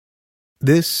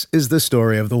This is the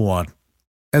story of the one.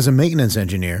 As a maintenance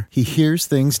engineer, he hears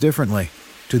things differently.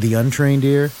 To the untrained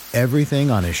ear,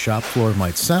 everything on his shop floor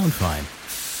might sound fine,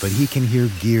 but he can hear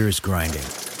gears grinding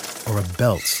or a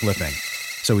belt slipping.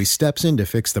 So he steps in to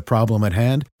fix the problem at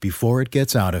hand before it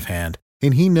gets out of hand.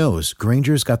 And he knows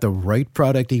Grainger's got the right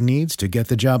product he needs to get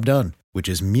the job done, which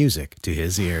is music to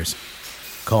his ears.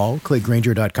 Call, click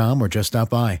Grainger.com, or just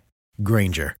stop by.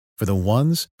 Grainger, for the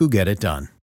ones who get it done.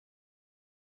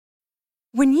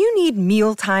 When you need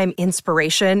mealtime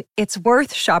inspiration, it's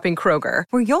worth shopping Kroger,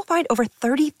 where you'll find over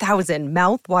 30,000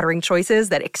 mouth-watering choices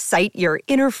that excite your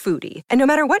inner foodie. And no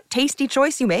matter what tasty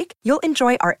choice you make, you'll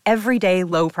enjoy our everyday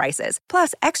low prices,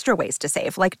 plus extra ways to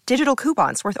save, like digital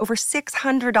coupons worth over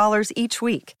 $600 each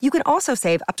week. You can also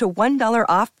save up to $1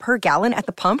 off per gallon at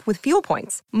the pump with fuel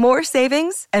points. More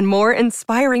savings and more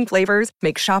inspiring flavors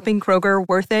make shopping Kroger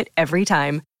worth it every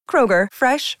time. Kroger,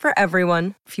 fresh for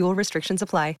everyone. Fuel restrictions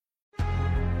apply.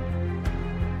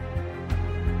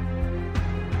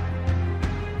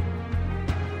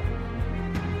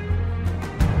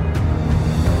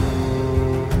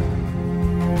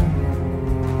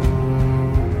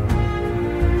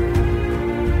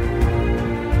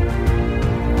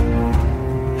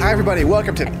 Hi, everybody.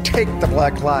 Welcome to Take the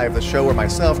Black Live, the show where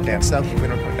myself, Dan South,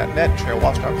 WinterPoint.net, Cheryl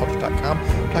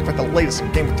WalshCulture.com, talk about the latest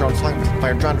in Game of Thrones,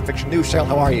 fire, genre, fiction news. Cheryl,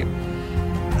 how are you?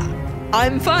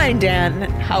 I'm fine, Dan.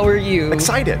 How are you?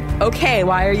 Excited. Okay,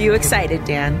 why are you excited,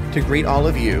 Dan? To greet all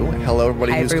of you. Hello,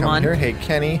 everybody Hi, who's everyone. come here. Hey,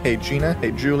 Kenny. Hey, Gina.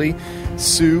 Hey, Julie.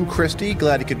 Sue, Christy.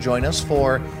 Glad you could join us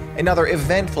for another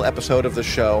eventful episode of the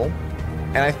show.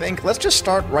 And I think let's just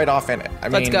start right off in it.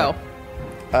 Let's go.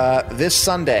 This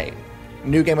Sunday,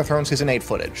 new Game of Thrones Season 8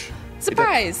 footage.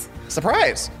 Surprise.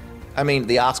 Surprise! I mean,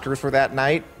 the Oscars were that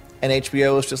night, and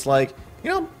HBO was just like,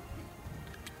 you know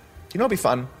what'd be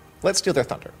fun? Let's steal their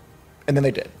thunder. And then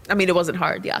they did. I mean, it wasn't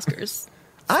hard, the Oscars.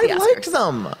 I liked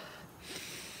them.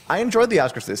 I enjoyed the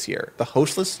Oscars this year. The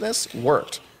hostlessness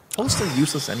worked. Hosts are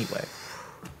useless anyway.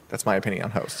 That's my opinion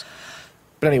on hosts.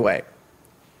 But anyway.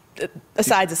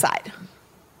 Aside's aside.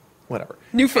 Whatever.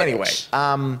 New footage.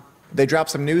 Anyway, they dropped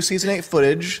some new Season 8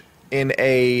 footage in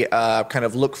a kind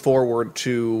of look forward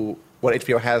to what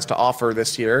HBO has to offer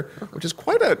this year, which is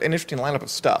quite an interesting lineup of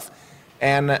stuff.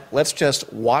 And let's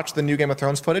just watch the new Game of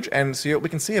Thrones footage and see what we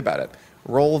can see about it.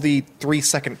 Roll the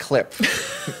 3-second clip.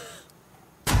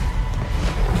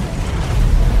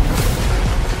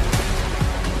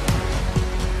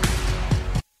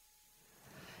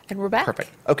 And we're back.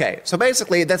 Perfect. Okay, so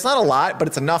basically, that's not a lot, but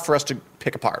it's enough for us to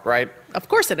pick apart, right? Of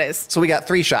course it is. So we got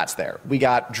 3 shots there. We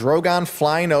got Drogon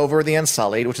flying over the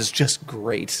Unsullied, which is just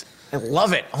great. I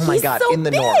love it. Oh my He's God, so in the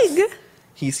big. north.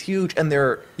 He's huge, and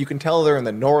you can tell they're in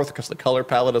the north because the color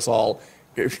palette is all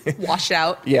Washed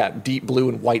out. yeah, deep blue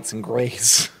and whites and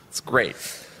grays. It's great.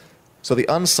 So the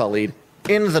Unsullied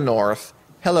in the north.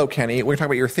 Hello, Kenny. We're going to talk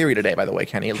about your theory today, by the way,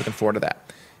 Kenny. Looking forward to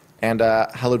that. And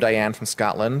hello, Diane from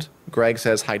Scotland. Greg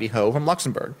says Heidi Ho from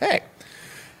Luxembourg. Hey.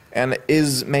 And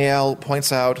Ismael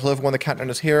points out, hello, everyone. The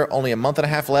countdown is here. Only a month and a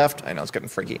half left. I know, it's getting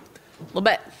freaky. A little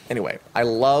bit. Anyway, I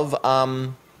love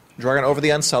Dragon over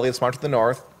the Unsullied, Smart to the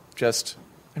north.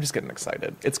 I'm just getting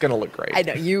excited. It's going to look great. I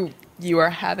know. You're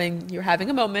having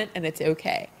a moment, and it's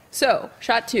okay. So,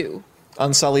 shot 2.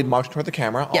 Unsullied marching toward the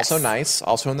camera. Yes. Also nice.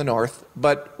 Also in the north.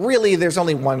 But really, there's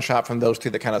only one shot from those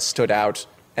 2 that kind of stood out.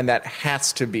 And that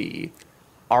has to be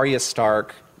Arya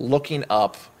Stark looking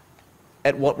up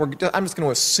at what I'm just going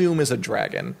to assume is a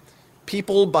dragon.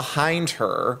 People behind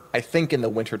her, I think in the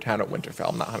Wintertown at Winterfell,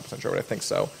 I'm not 100% sure, but I think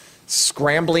so,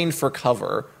 scrambling for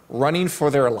cover, running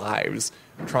for their lives,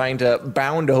 trying to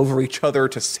bound over each other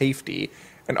to safety.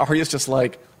 And Arya's just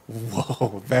like,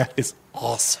 whoa, that is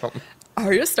awesome.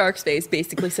 Arya Stark's face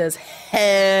basically says, heck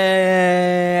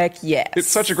yes. It's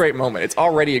such a great moment. It's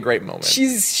already a great moment. She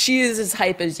is as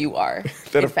hype as you are,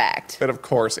 in fact. That, of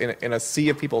course, in a sea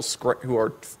of people who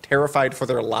are terrified for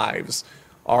their lives,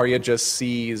 Arya just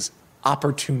sees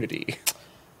opportunity.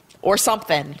 Or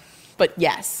something, but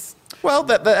yes. Well,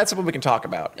 that's what we can talk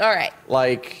about. All right.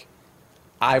 Like,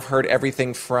 I've heard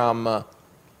everything from...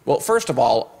 well, first of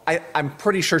all, I'm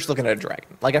pretty sure she's looking at a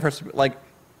dragon. Like, I've heard... like,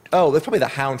 oh, that's probably the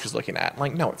hound she's looking at. I'm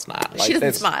like, no, it's not. Like, She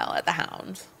doesn't smile at the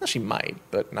hound. Well, she might,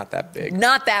 but not that big.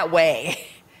 Not that way.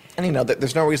 And,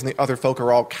 there's no reason the other folk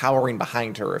are all cowering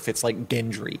behind her if it's, like,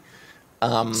 Gendry.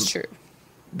 It's true.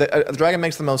 The dragon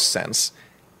makes the most sense.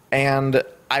 And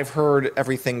I've heard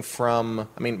everything from...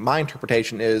 I mean, my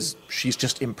interpretation is she's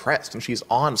just impressed and she's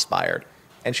awe-inspired.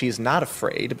 And she's not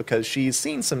afraid because she's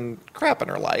seen some crap in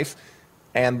her life.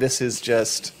 And this is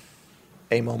just...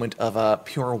 a moment of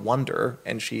pure wonder,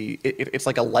 and it's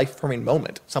like a life-forming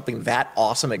moment. Something that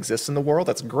awesome exists in the world.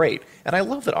 That's great, and I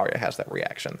love that Arya has that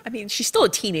reaction. I mean, she's still a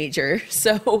teenager,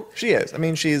 so She is. I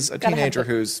mean, she's a Gotta have teenager the-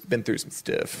 who's been through some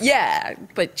stuff. yeah,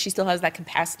 but she still has that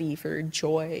capacity for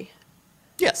joy.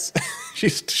 Yes,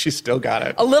 she's still got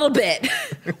it. A little bit,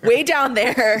 way down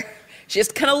there. She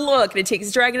just kind of look, and it takes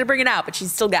a dragon to bring it out, but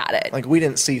she's still got it. Like, we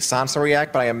didn't see Sansa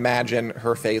react, but I imagine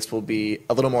her face will be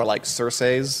a little more like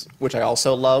Cersei's, which I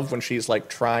also love when she's, like,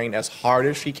 trying as hard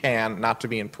as she can not to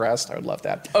be impressed. I would love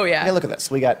that. Oh, yeah. Hey, look at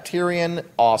this. We got Tyrion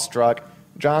awestruck.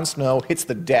 Jon Snow hits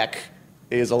the deck,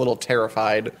 is a little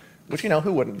terrified, which,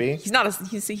 who wouldn't be? He's not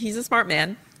he's a smart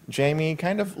man. Jaime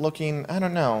kind of looking, I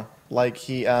don't know, like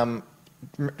he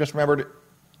just remembered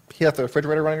he left the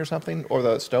refrigerator running or something, or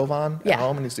the stove on Yeah. at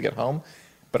home and needs to get home.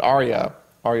 But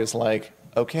Arya's like,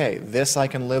 okay, this I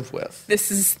can live with.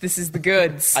 This is the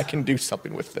goods. I can do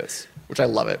something with this, which I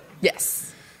love it.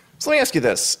 Yes. So let me ask you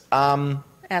this.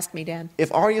 Ask me, Dan.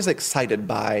 If Arya's excited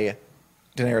by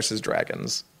Daenerys'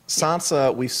 dragons,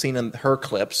 Sansa, we've seen in her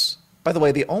clips. By the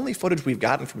way, the only footage we've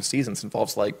gotten from seasons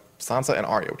involves, like, Sansa and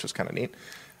Arya, which is kind of neat.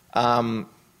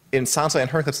 In Sansa and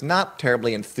her clips, not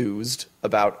terribly enthused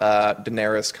about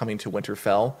Daenerys coming to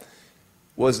Winterfell.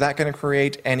 Was that going to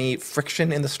create any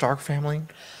friction in the Stark family?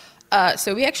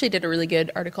 So we actually did a really good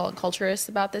article on Culturist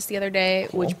about this the other day,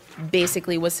 which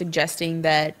basically was suggesting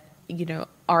that,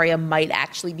 Arya might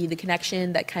actually be the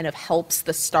connection that kind of helps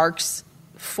the Starks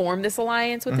form this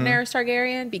alliance with Daenerys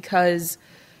Targaryen, because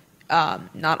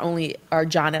not only are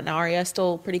Jon and Arya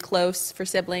still pretty close for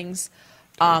siblings,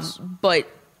 but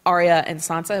Arya and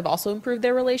Sansa have also improved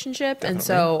their relationship. Definitely. And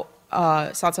so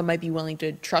Sansa might be willing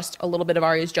to trust a little bit of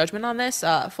Arya's judgment on this.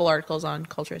 Full articles on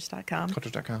culturist.com.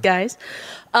 Culturist.com. Guys.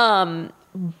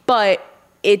 But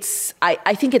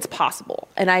I think it's possible.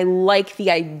 And I like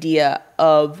the idea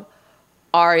of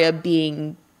Arya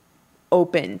being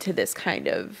open to this kind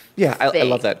of Yeah, I thing.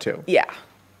 love that too. Yeah.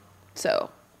 So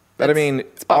But I mean,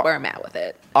 it's about where I'm at with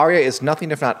it. Arya is nothing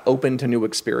if not open to new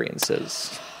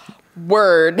experiences.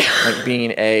 Word. Like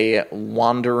being a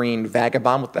wandering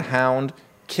vagabond with the Hound,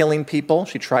 killing people.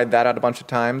 She tried that out a bunch of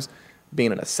times.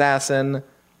 Being an assassin,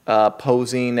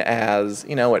 posing as,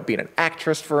 being an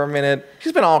actress for a minute.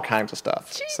 She's been all kinds of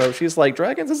stuff. So she's like,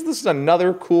 dragons, this is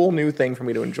another cool new thing for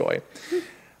me to enjoy.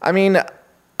 I mean,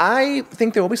 I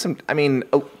think there will be some,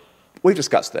 we've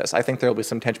discussed this. I think there will be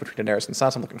some tension between Daenerys and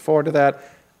Sansa. I'm looking forward to that.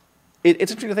 It's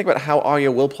interesting to think about how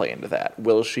Arya will play into that.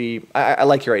 Will she? I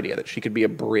like your idea that she could be a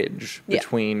bridge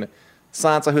between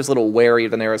Sansa, who's a little wary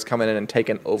of Daenerys coming in and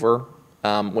taking over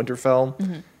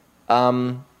Winterfell,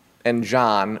 and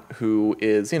Jon, who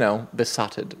is,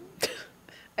 besotted.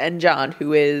 And Jon,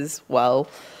 who is,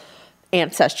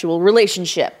 ancestral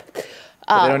relationship.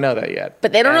 But they don't know that yet.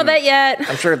 But they don't know that yet.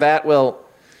 I'm sure that will.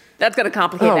 That's going to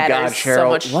complicate Oh matters God, Cheryl, so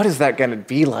much. what is that going to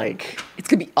be like? It's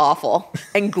going to be awful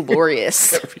and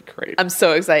glorious. That would be great. I'm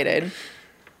so excited.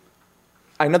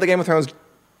 I know the Game of Thrones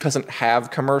doesn't have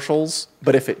commercials,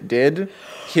 but if it did,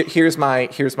 here's my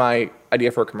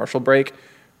idea for a commercial break.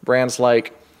 Bran's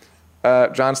like,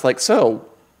 John's like, so,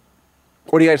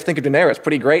 what do you guys think of Daenerys?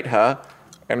 Pretty great, huh?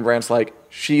 And Bran's like,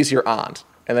 she's your aunt.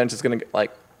 And then it's just going to,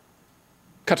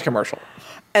 cut to commercial.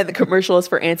 And the commercial is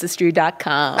for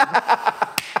Ancestry.com.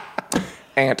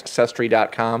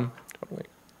 Ancestry.com. Totally.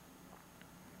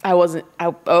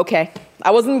 Okay.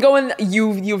 I wasn't going,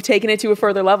 you've taken it to a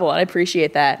further level, and I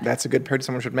appreciate that. That's a good parody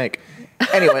someone should make.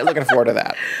 Anyway, looking forward to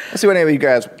that. Let's see what any of you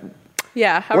guys,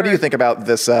 Yeah. what do you think about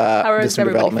this, this is new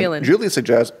everybody development? feeling? Julie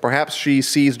suggests perhaps she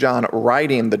sees Jon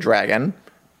riding the dragon.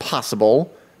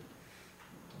 Possible.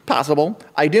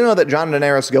 I do know that Jon and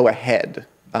Daenerys go ahead.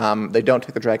 They don't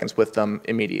take the dragons with them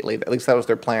immediately. At least that was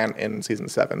their plan in season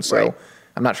 7. So Right.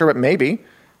 I'm not sure, but maybe.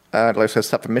 Like says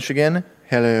stuff from Michigan.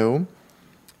 Hello.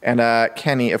 And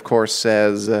Kenny, of course,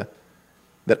 says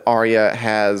that Arya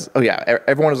has. Oh yeah,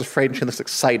 everyone is afraid and she looks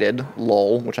excited.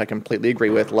 Lol, which I completely agree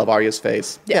with. Love Arya's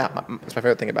face. Yeah, that's my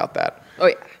favorite thing about that. Oh,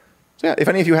 yeah. So yeah, if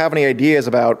any of you have any ideas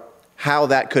about how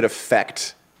that could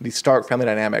affect the Stark family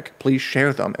dynamic, please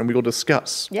share them and we will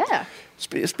discuss. Yeah.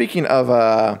 Speaking of,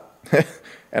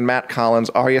 and Matt Collins,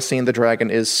 Arya seeing the dragon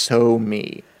is so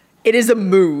me. It is a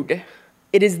mood.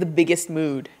 It is the biggest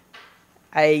mood.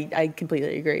 I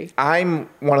completely agree. I'm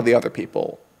one of the other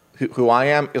people. Who I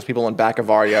am is people in back of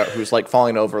Arya who's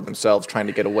falling over themselves trying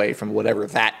to get away from whatever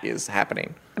that is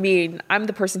happening. I mean, I'm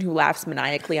the person who laughs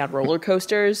maniacally on roller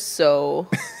coasters, so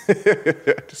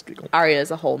Just giggle. Arya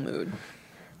is a whole mood.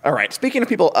 All right. Speaking of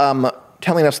people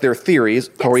telling us their theories,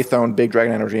 Corey Thone, Big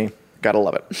Dragon Energy, gotta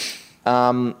love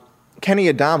it. Kenny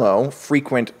Adamo,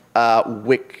 frequent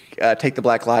Take the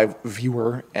Black Live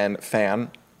viewer and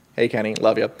fan, hey Kenny,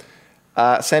 love you,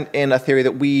 sent in a theory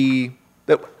that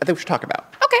I think we should talk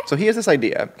about. Okay. So he has this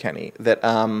idea, Kenny, that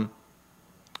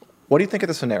what do you think of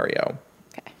the scenario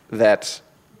that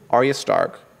Arya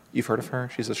Stark, you've heard of her,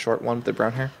 she's the short one with the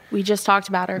brown hair? We just talked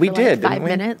about her We for did, like didn't 5 we?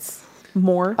 minutes.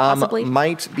 More, possibly.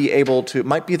 Might be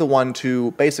the one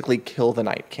to basically kill the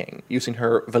Night King using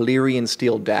her Valyrian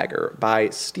steel dagger by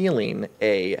stealing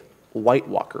a White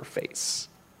Walker face.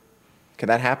 Can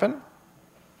that happen?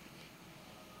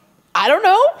 I don't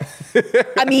know.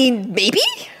 I mean, maybe?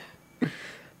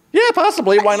 Yeah,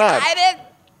 possibly. Why not? I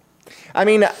I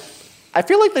mean, I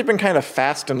feel like they've been kind of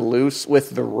fast and loose with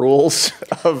the rules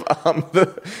of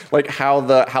how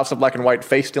the House of Black and White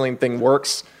face stealing thing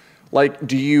works. Like,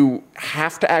 do you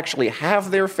have to actually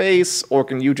have their face, or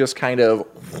can you just kind of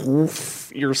woof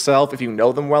yourself if you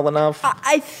know them well enough?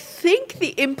 I think the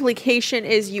implication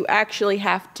is you actually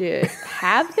have to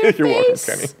have their You're welcome, face.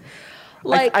 Kenny.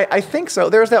 Like, I think so.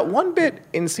 There's that one bit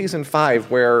in season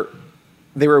 5 where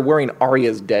they were wearing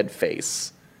Arya's dead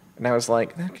face, and I was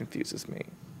like, that confuses me.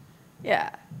 yeah,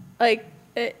 like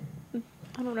I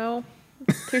don't know.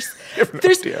 There's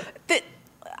idea.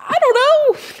 I don't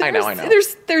know. I know.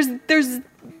 There's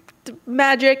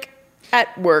magic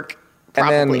at work.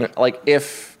 Probably. And then,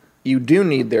 if you do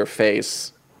need their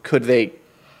face, could they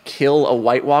kill a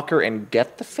White Walker and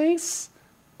get the face?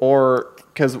 Or,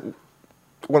 because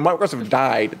when White Walkers have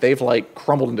died, they've,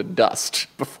 crumbled into dust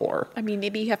before. I mean,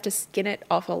 maybe you have to skin it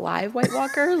off a live White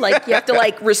Walker. Like, you have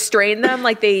to, restrain them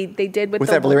like they did with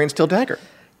that Valyrian steel dagger.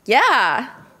 Yeah.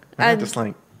 And just,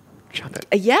 chop it.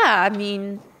 Yeah, I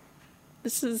mean,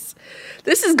 this is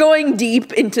going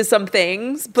deep into some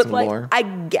things, but Some lore. I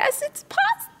guess it's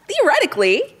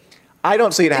theoretically. I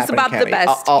don't see it happening, about the Kenny.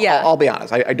 best, I'll be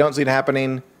honest. I don't see it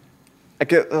happening.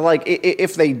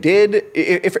 If they did,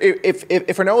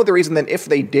 if for no other reason than if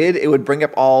they did, it would bring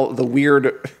up all the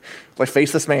weird,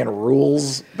 faceless man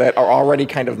rules that are already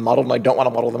kind of muddled, and I don't want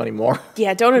to muddle them anymore.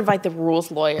 Yeah, don't invite the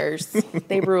rules lawyers.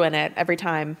 They ruin it every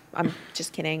time. I'm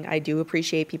just kidding. I do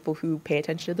appreciate people who pay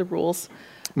attention to the rules.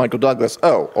 Michael Douglas,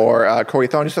 or Corey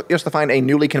Thorne, just to find a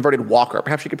newly converted walker.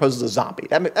 Perhaps she could pose as a zombie.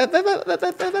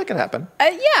 That could happen.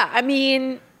 Yeah, I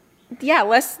mean,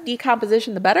 less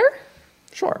decomposition, the better.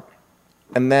 Sure.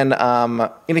 And then,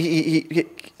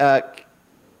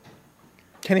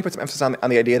 Kenny put some emphasis on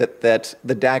the idea that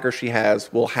the dagger she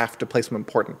has will have to play some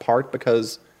important part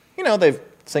because, they've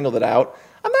singled it out.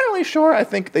 I'm not really sure. I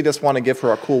think they just want to give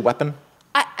her a cool weapon.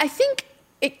 I think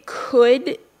it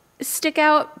could stick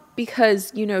out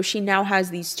because, she now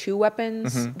has these 2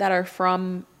 weapons that are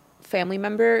from family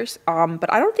members.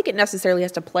 But I don't think it necessarily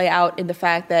has to play out in the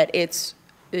fact that it's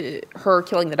her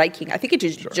killing the Night King. I think it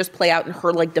just play out in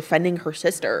her defending her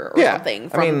sister or something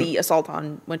from the assault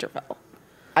on Winterfell.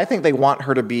 I think they want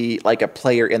her to be a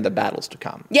player in the battles to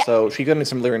come. Yeah. So she's going to need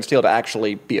some Valyrian steel to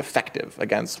actually be effective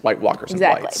against White Walkers and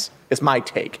Whites. It's my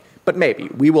take. But maybe.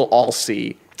 We will all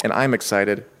see, and I'm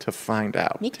excited to find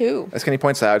out. Me too. As Kenny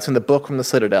points out, it's in the book from the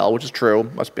Citadel, which is true.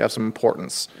 Must have some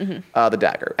importance. The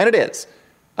dagger. And it is.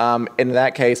 In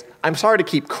that case, I'm sorry to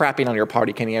keep crapping on your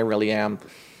party, Kenny. I really am.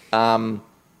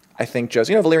 I think just,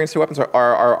 Valyrian steel weapons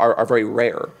are very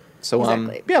rare. So,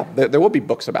 Exactly. there will be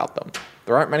books about them.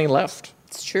 There aren't many left.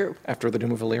 It's true. After the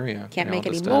Doom of Valyria. Can't make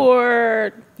any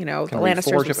more. The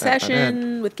Lannisters' reforge it?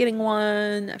 obsession with getting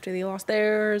one after they lost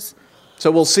theirs.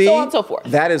 So we'll see. So on and so forth.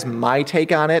 That is my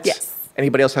take on it. Yes.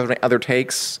 Anybody else have any other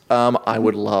takes? I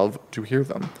would love to hear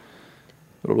them.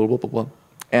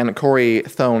 And Corey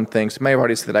Thone thinks, may have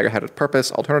already seen the dagger had its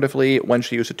purpose. Alternatively, when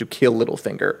she used it to kill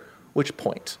Littlefinger. Which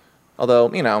point? Although,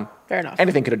 Fair enough.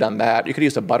 anything could have done that. You could have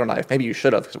used a butter knife. Maybe you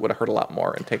should have, because it would have hurt a lot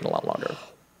more and taken a lot longer.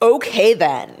 Okay,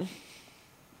 then.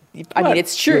 I mean,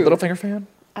 it's true. You're a Littlefinger fan?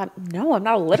 No, I'm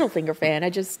not a Littlefinger fan. I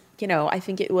just, I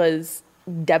think it was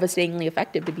devastatingly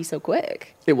effective to be so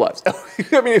quick. It was.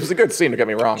 I mean, it was a good scene, don't get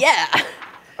me wrong. Yeah.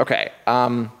 Okay.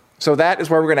 So that is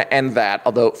where we're going to end that,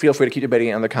 although feel free to keep debating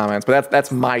in the comments, but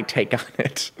that's my take on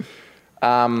it.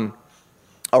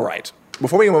 All right.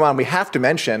 Before we move on, we have to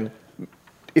mention,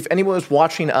 if anyone was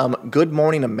watching Good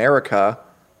Morning America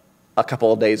a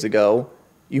couple of days ago,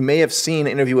 you may have seen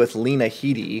an interview with Lena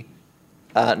Headey,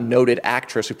 noted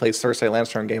actress who plays Cersei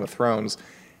Lannister in Game of Thrones,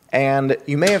 and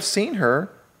you may have seen her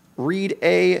read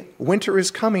a Winter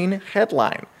is Coming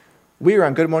headline. We are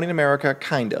on Good Morning America,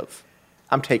 kind of.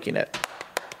 I'm taking it.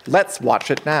 Let's watch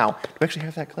it now. Do we actually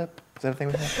have that clip? Is that a thing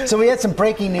we have? So we had some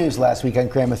breaking news last week on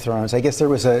Game of Thrones. I guess there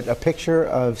was a picture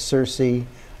of Cersei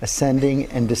ascending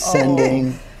and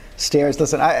descending stairs.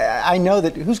 Listen, I know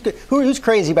that who's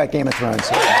crazy about Game of Thrones?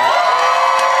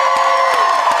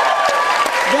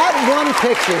 That one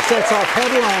picture sets off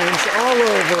headlines all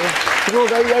over the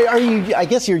world. Are you? I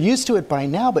guess you're used to it by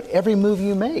now, but every move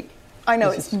you make. I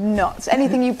know, it's nuts.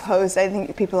 Anything you post, I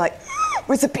think people are like,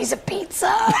 where's a piece of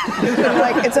pizza? I'm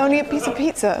like, it's only a piece of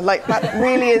pizza. Like, that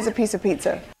really is a piece of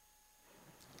pizza.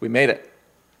 We made it.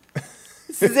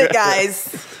 This is it,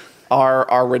 guys.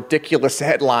 Our ridiculous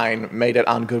headline made it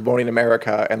on Good Morning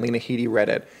America, and Lena Headey read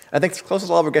it. I think it's the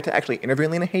closest I'll ever get to actually interviewing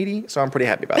Lena Headey, so I'm pretty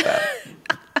happy about that.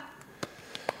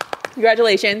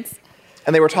 Congratulations.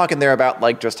 And they were talking there about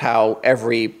like just how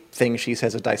everything she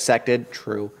says is dissected,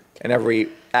 true, and every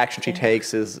action she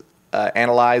takes is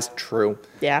analyzed, true.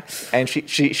 Yeah. And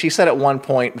she said at one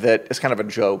point that it's kind of a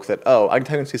joke that, oh, I can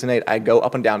tell you in season 8, I go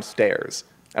up and down stairs.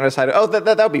 And I decided, oh,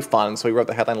 that would be fun. So we wrote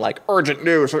the headline like, urgent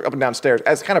news, up and down stairs,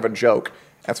 as kind of a joke.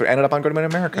 And so it ended up on Good Morning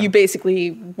America. You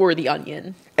basically were the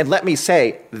Onion. And let me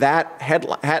say, that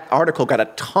article got a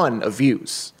ton of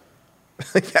views.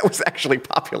 That was actually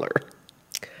popular.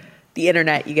 The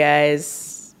internet, you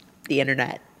guys. The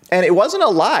internet. And it wasn't a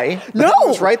lie. No! It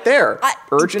was right there.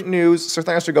 Urgent news, Sir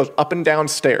Lannister goes up and down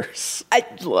stairs.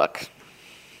 Look.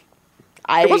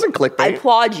 It wasn't clickbait. I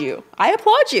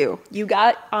applaud you. You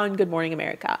got on Good Morning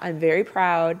America. I'm very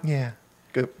proud. Yeah.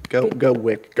 Go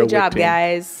Wick. Good job, Wick team.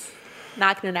 guys.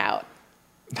 Knocking it out.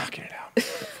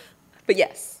 But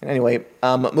yes. Anyway,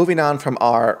 moving on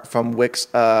from Wick's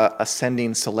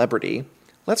ascending celebrity,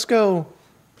 let's go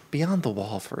beyond the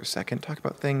wall for a second. Talk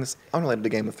about things unrelated to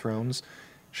Game of Thrones.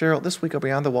 Cheryl, this week our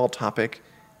Beyond the Wall topic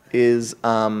is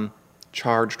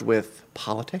charged with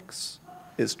politics,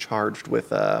 is charged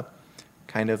with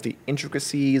kind of the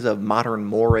intricacies of modern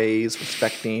mores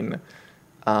respecting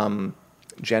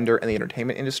gender in the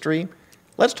entertainment industry.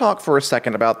 Let's talk for a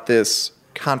second about this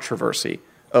controversy.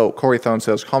 Oh, Corey Thone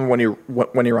says, call me when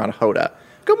you're on Hoda.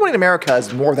 Good Morning America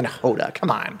is more than Hoda.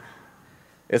 Come on.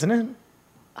 Isn't it?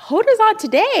 Hoda's on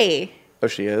today. Oh,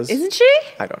 she is? Isn't she?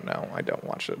 I don't know. I don't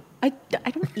watch it. I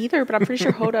don't either, but I'm pretty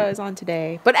sure Hoda is on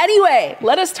today. But anyway,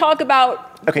 let us talk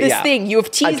about this thing. You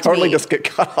have teased me. I totally just get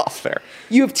cut off there.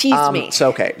 You have teased me. So,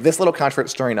 okay, this little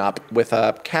controversy stirring up with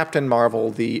Captain Marvel,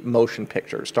 the motion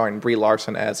picture, starring Brie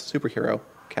Larson as superhero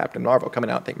Captain Marvel, coming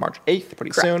out, I think, March 8th,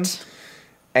 pretty soon.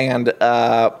 And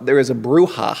there is a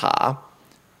brouhaha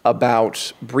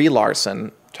about Brie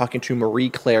Larson talking to Marie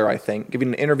Claire, I think, giving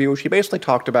an interview where she basically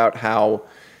talked about how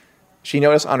she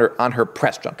noticed on her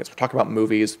press junkets, we're talking about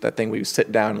movies, that thing where you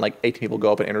sit down and like 18 people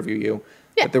go up and interview you,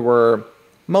 that there were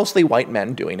mostly white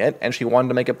men doing it, and she wanted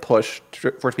to make a push for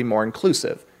it to be more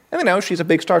inclusive. And she's a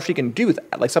big star, she can do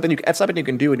that. Like something you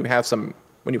can do when you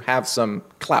have some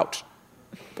clout,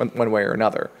 one way or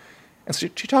another. And so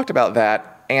she talked about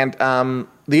that, and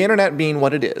the internet being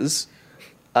what it is,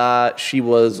 she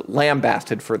was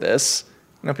lambasted for this.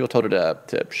 People told her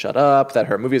to shut up, that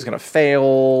her movie is going to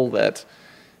fail, that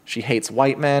she hates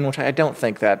white men, which I don't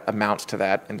think that amounts to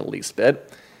that in the least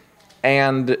bit.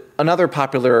 And another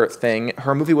popular thing,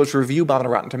 her movie was review bombed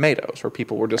on Rotten Tomatoes, where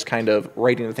people were just kind of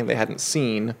rating the thing they hadn't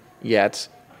seen yet,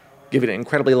 giving it an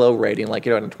incredibly low rating, like,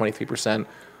 at 23%,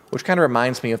 which kind of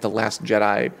reminds me of the Last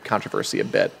Jedi controversy a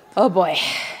bit. Oh boy,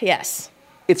 yes.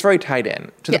 It's very tied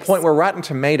in, to the point where Rotten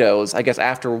Tomatoes, I guess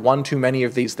after one too many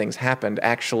of these things happened,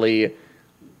 actually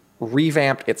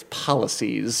revamped its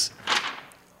policies.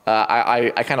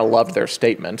 I kind of loved their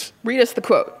statement. Read us the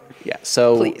quote. Yeah,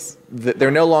 so please. They're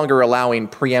no longer allowing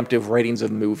preemptive ratings of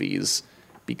movies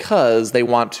because they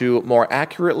want to more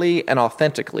accurately and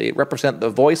authentically represent the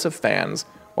voice of fans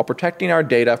while protecting our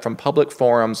data from public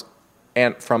forums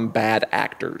and from bad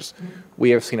actors. We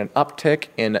have seen an uptick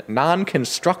in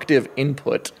non-constructive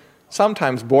input,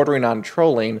 sometimes bordering on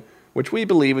trolling, which we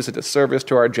believe is a disservice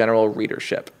to our general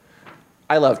readership.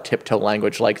 I love tiptoe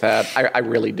language like that. I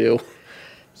really do.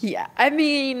 Yeah, I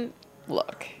mean,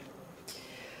 look.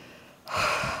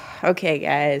 Okay,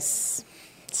 guys.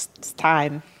 It's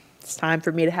time. It's time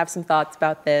for me to have some thoughts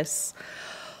about this.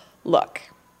 Look.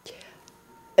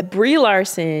 Brie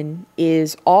Larson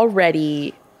is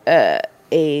already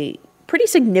a pretty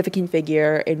significant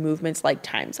figure in movements like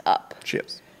Time's Up. She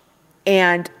is.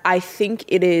 And I think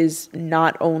it is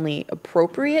not only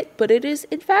appropriate, but it is,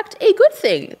 in fact, a good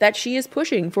thing that she is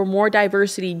pushing for more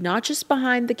diversity, not just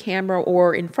behind the camera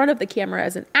or in front of the camera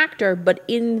as an actor, but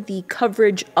in the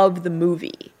coverage of the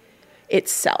movie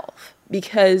itself.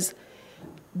 Because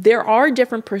there are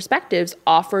different perspectives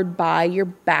offered by your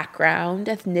background,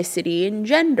 ethnicity, and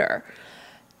gender.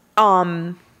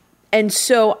 And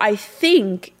so I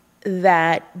think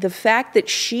that the fact that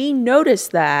she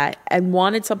noticed that and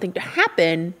wanted something to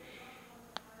happen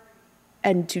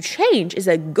and to change is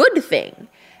a good thing.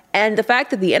 And the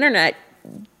fact that the internet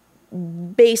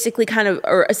basically kind of,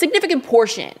 or a significant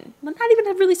portion, well, not even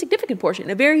a really significant portion,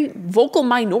 a very vocal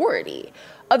minority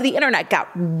of the internet got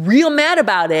real mad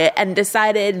about it and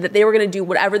decided that they were going to do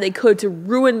whatever they could to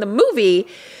ruin the movie,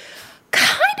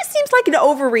 kind of seems like an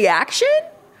overreaction.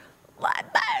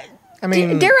 I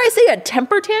mean, dare I say a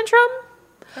temper tantrum?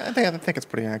 I think it's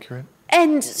pretty accurate.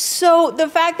 And so the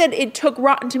fact that it took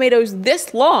Rotten Tomatoes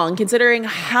this long, considering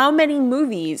how many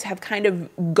movies have kind of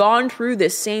gone through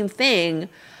this same thing,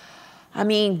 I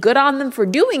mean, good on them for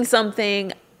doing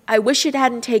something. I wish it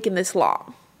hadn't taken this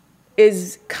long,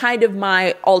 is kind of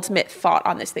my ultimate thought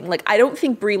on this thing. Like, I don't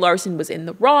think Brie Larson was in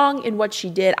the wrong in what she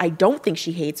did. I don't think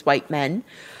she hates white men.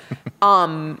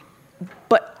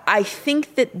 But I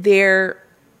think that there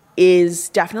is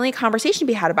definitely a conversation to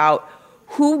be had about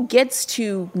who gets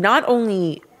to not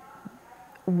only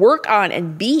work on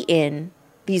and be in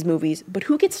these movies, but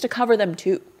who gets to cover them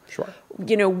too. Sure.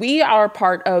 You know, we are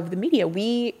part of the media.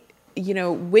 We, you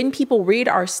know, when people read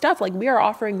our stuff, like, we are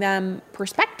offering them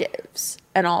perspectives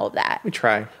and all of that. We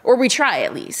try. Or we try,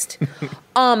 at least.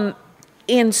 And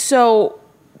so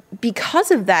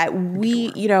because of that,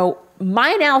 we, you know, my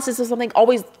analysis of something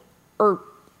always, or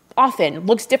often,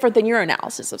 looks different than your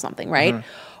analysis of something, right? Mm-hmm.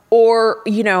 Or,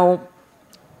 you know,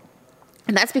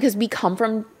 and that's because we come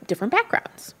from different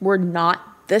backgrounds. We're not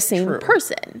the same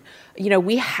person. You know,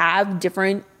 we have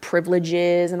different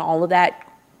privileges and all of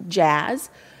that jazz.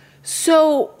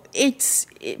 So it's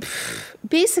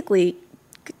basically,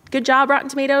 good job, Rotten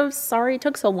Tomatoes. Sorry it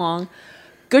took so long.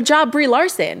 Good job, Brie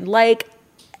Larson. Like,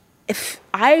 if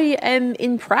I am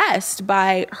impressed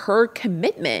by her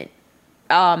commitment.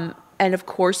 And of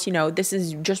course, you know, this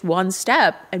is just one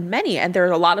step and many. And there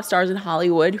are a lot of stars in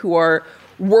Hollywood who are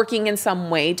working in some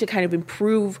way to kind of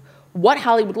improve what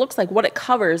Hollywood looks like, what it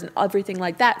covers, and everything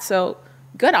like that. So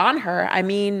good on her. I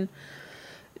mean,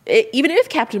 even if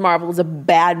Captain Marvel is a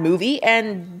bad movie,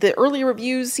 and the early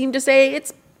reviews seem to say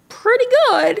it's pretty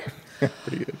good.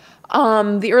 Pretty good.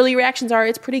 The early reactions are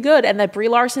it's pretty good, and that Brie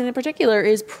Larson in particular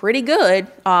is pretty good.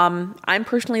 I'm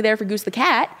personally there for Goose the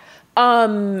Cat.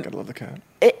 Gotta love the cat.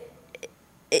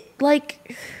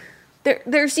 Like,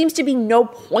 there seems to be no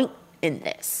point in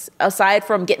this, aside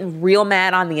from getting real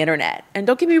mad on the internet. And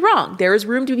don't get me wrong, there is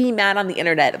room to be mad on the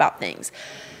internet about things.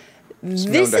 It's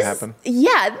known to happen.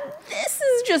 Yeah, this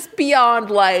is just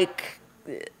beyond, like,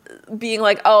 being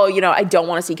like, oh, you know, I don't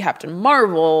want to see Captain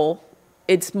Marvel.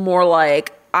 It's more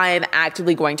like, I am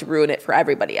actively going to ruin it for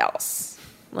everybody else.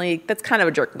 Like, that's kind of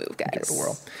a jerk move, guys. Give it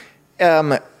a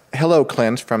whirl. Hello,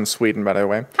 Clint from Sweden, by the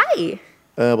way. Hi.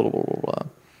 Blah, blah, blah, blah.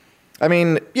 I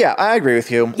mean, yeah, I agree with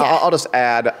you. Yeah. I'll just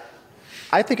add,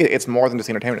 I think it's more than just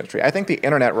the entertainment industry. I think the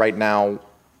internet right now,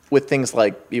 with things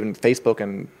like even Facebook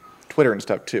and Twitter and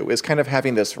stuff too, is kind of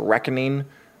having this reckoning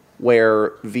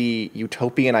where the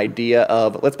utopian idea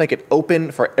of let's make it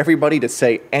open for everybody to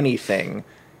say anything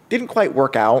didn't quite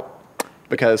work out,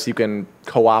 because you can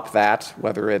co-opt that,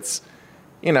 whether it's,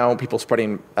 you know, people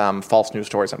spreading false news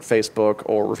stories on Facebook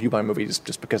or review my movies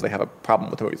just because they have a problem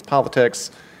with the movie's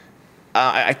politics.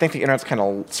 I think the internet's kind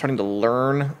of starting to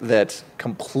learn that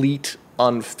complete,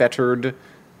 unfettered,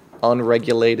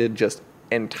 unregulated, just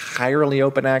entirely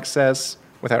open access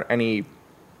without any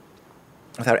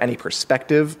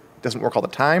perspective doesn't work all the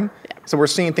time. Yeah. So we're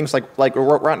seeing things like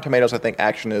Rotten Tomatoes. I think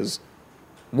action is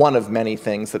one of many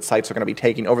things that sites are going to be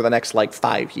taking over the next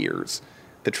 5 years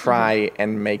to try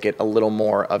and make it a little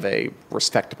more of a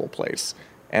respectable place.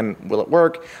 And will it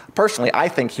work? Personally, I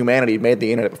think humanity made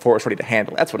the internet before it was ready to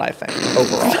handle it. That's what I think,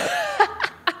 overall.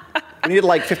 We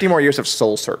needed 50 more years of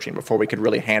soul searching before we could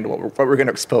really handle what we're going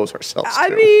to expose ourselves to. I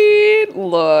mean,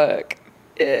 look,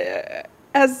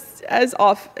 as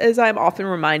I'm often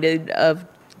reminded of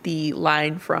the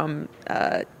line from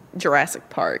Jurassic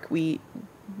Park, we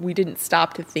didn't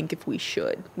stop to think if we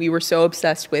should. We were so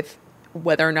obsessed with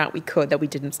whether or not we could that we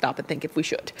didn't stop and think if we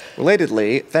should.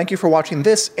 Relatedly, thank you for watching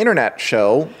this internet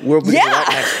show. We'll be doing that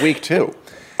next week, too.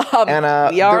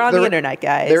 We are on the internet,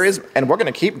 guys. There is, and we're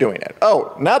going to keep doing it.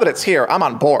 Oh, now that it's here, I'm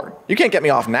on board. You can't get me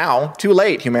off now. Too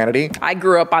late, humanity. I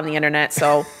grew up on the internet,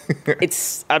 so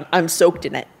I'm soaked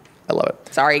in it. I love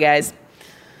it. Sorry, guys.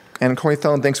 And Corey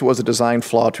Thone thinks it was a design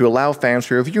flaw to allow fans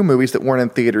to review movies that weren't in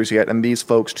theaters yet, and these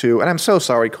folks too. And I'm so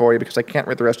sorry, Corey, because I can't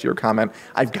read the rest of your comment.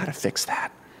 I've got to fix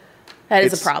that. That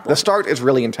is a problem. The start is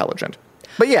really intelligent.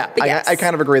 But yeah, yes. I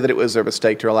kind of agree that it was a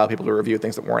mistake to allow people to review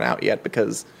things that weren't out yet,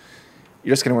 because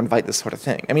you're just going to invite this sort of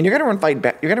thing. I mean, you're going to invite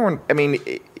back.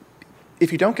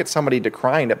 If you don't get somebody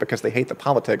decrying it because they hate the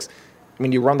politics, I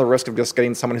mean, you run the risk of just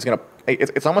getting someone who's going to.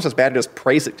 It's almost as bad to just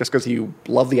praise it just because you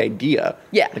love the idea.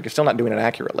 Yeah. Like, you're still not doing it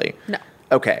accurately. No.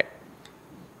 Okay.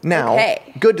 Now,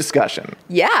 Okay. good discussion.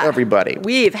 Yeah. Everybody.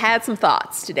 We've had some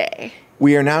thoughts today.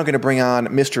 We are now going to bring on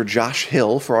Mr. Josh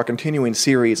Hill for our continuing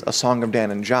series, A Song of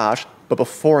Dan and Josh. But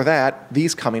before that,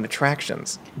 these coming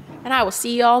attractions. And I will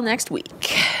see y'all next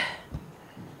week.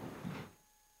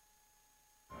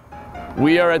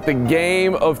 We are at the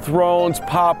Game of Thrones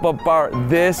pop-up bar.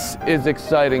 This is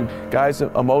exciting. Guys,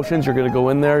 emotions, you're going to go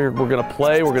in there, we're going to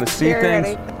play, we're going to see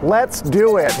things. Let's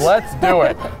do it. Let's do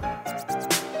it.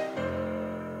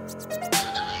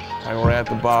 And we're at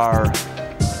the bar.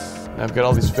 I've got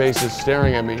all these faces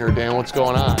staring at me here, Dan. What's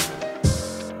going on?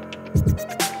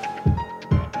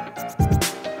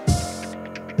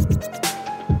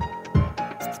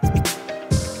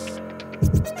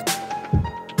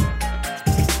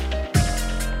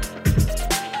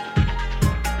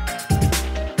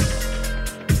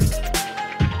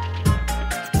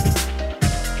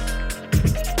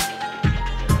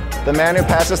 The man who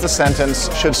passes the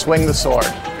sentence should swing the sword.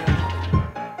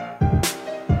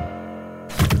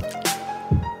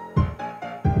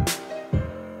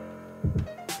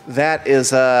 That is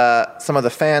some of the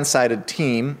fan-sided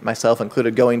team, myself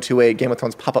included, going to a Game of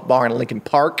Thrones pop-up bar in Lincoln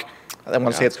Park. I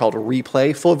want to say it's called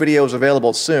Replay. Full video is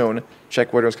available soon.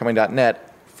 Check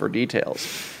wordoscoming.net for details.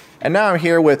 And now I'm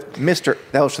here with Mr.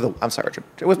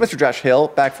 With Mr. Josh Hill,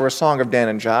 back for A Song of Dan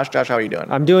and Josh. Josh, how are you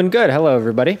doing? I'm doing good. Hello,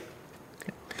 everybody.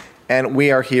 And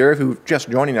we are here, who just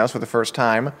joining us for the first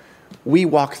time. We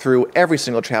walk through every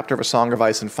single chapter of A Song of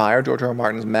Ice and Fire, George R. R.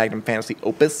 Martin's magnum fantasy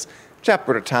opus,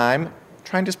 chapter at a time,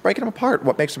 trying to just break them apart.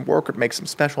 What makes them work, what makes them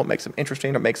special, what makes them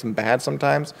interesting, what makes them bad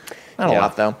sometimes. Not a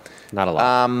lot, though. Not a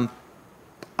lot.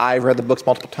 I've read the books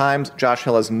multiple times. Josh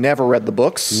Hill has never read the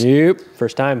books. Nope.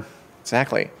 First time.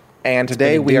 Exactly. And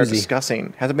today we are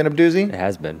discussing... Has it been a doozy? It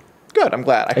has been. Good, I'm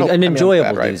glad. An enjoyable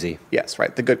I'm glad, doozy. Right? Yes,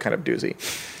 right, the good kind of doozy.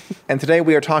 And today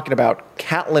we are talking about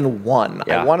Catelyn 1.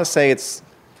 Yeah. I want to say it's...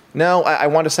 No, I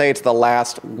want to say it's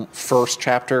the first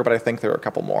chapter, but I think there are a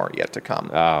couple more yet to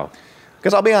come. Oh.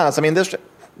 Because I'll be honest, I mean,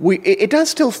 it does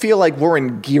still feel like we're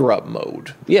in gear-up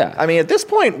mode. Yeah. I mean, at this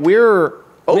point, we're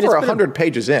over it's been 100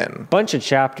 pages in. Bunch of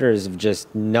chapters of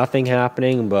just nothing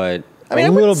happening, but I mean, a I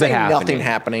little wouldn't bit say happening. nothing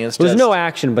happening. It's There's just, no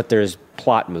action, but there's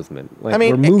plot movement. Like, I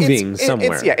mean, we're moving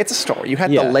somewhere. It's a story. You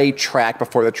had Yeah. to lay track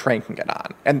before the train can get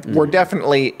on. And we're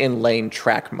definitely in laying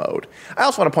track mode. I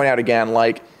also want to point out again,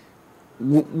 like,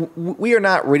 we are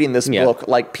not reading this book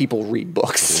like people read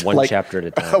books. One like, chapter at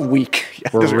a time. A week. Yeah,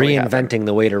 We're doesn't really happen. reinventing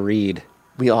the way to read.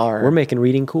 We are. We're making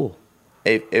reading cool.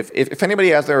 If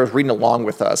anybody out there is reading along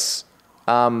with us,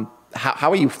 how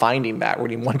are you finding that,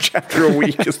 reading one chapter a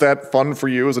week? Is that fun for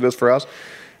you as it is for us?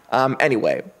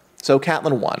 Anyway, so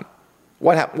Catelyn 1.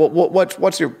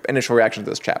 What's your initial reaction to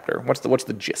this chapter? What's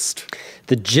the gist?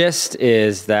 The gist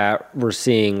is that we're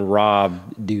seeing Robb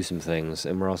do some things,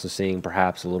 and we're also seeing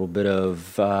perhaps a little bit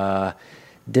of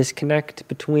disconnect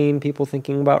between people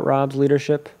thinking about Robb's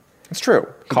leadership. It's true.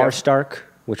 Karstark,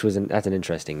 which that's an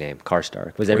interesting name.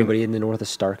 Karstark. Was everybody in the north of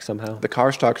Stark somehow? The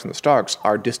Karstarks and the Starks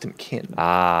are distant kin.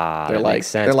 That like, makes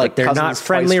sense. they're like but they're not cousins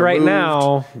friendly twice right removed.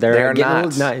 now. They're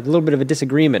getting not. a little bit of a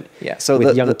disagreement. Yeah, so with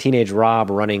the young teenage Robb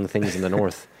running things in the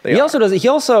north. He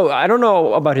also I don't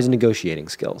know about his negotiating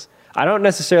skills. I don't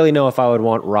necessarily know if I would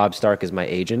want Robb Stark as my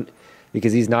agent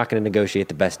because he's not going to negotiate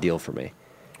the best deal for me.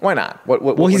 Why not?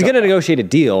 Well, he's going to negotiate a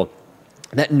deal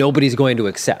that nobody's going to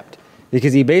accept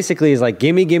because he basically is like,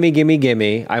 gimme, gimme, gimme,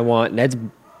 gimme. I want Ned's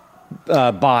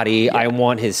body. Yeah. I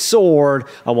want his sword.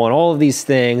 I want all of these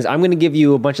things. I'm going to give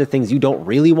you a bunch of things you don't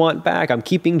really want back. I'm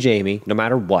keeping Jaime no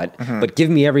matter what, but give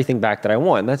me everything back that I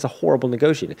want. And that's a horrible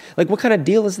negotiating. Like, what kind of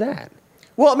deal is that?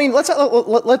 Well, I mean, let's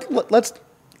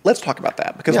talk about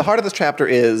that because the heart of this chapter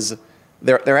is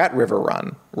they're at River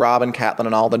Run, Robb and Catelyn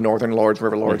and all the Northern Lords,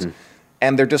 River Lords,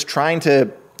 and they're just trying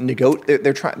to negotiate.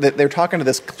 They're talking to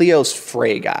this Cleos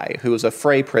Frey guy who is a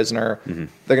Frey prisoner. They're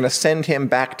going to send him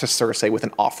back to Cersei with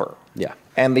an offer. Yeah,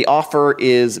 and the offer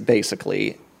is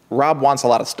basically Robb wants a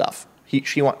lot of stuff.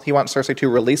 He wants Cersei to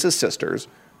release his sisters,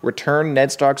 return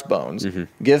Ned Stark's bones,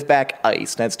 give back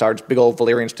Ice, Ned Stark's big old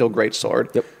Valyrian steel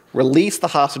greatsword, release the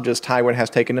hostages Tywin has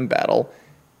taken in battle,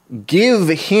 give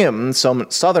him some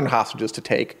southern hostages to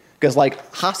take, because like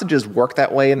hostages work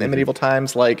that way in medieval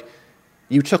times. Like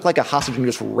you took like a hostage and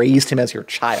just raised him as your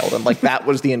child, and like that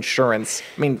was the insurance.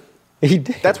 I mean,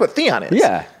 that's what Theon is.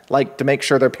 Yeah, like to make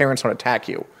sure their parents don't attack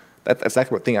you. That's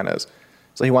exactly what Theon is.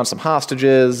 So he wants some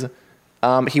hostages.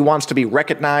 He wants to be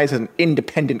recognized as an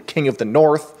independent king of the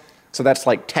North. So that's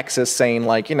like Texas saying,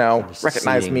 like, you know,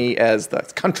 recognize me as the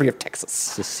country of Texas.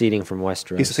 Seceding from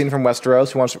Westeros. He's seceding from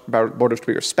Westeros. He wants borders to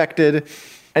be respected.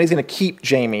 And he's going to keep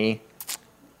Jaime.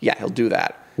 Yeah, he'll do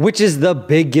that. Which is the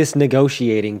biggest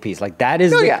negotiating piece. Like, that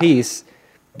is the piece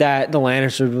that the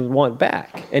Lannisters would want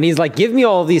back. And he's like, give me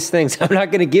all of these things. I'm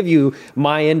not going to give you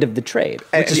my end of the trade,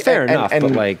 which is fair enough.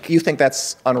 But like, you think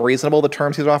that's unreasonable, the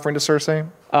terms he's offering to Cersei?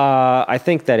 I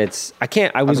think that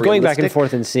I was going back and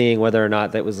forth and seeing whether or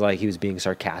not that was like he was being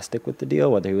sarcastic with the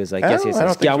deal, whether he was like, yes,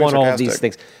 I want all of these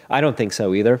things. I don't think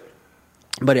so either.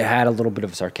 But it had a little bit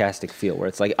of a sarcastic feel where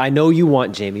it's like, I know you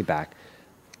want Jaime back.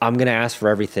 I'm going to ask for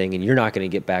everything and you're not going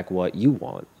to get back what you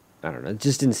want. I don't know. It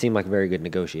just didn't seem like a very good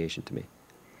negotiation to me.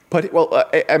 But, well,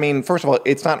 I mean, first of all,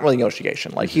 it's not really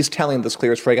negotiation. Like, he's telling this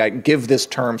clear as free guy, give this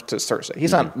terms to Cersei.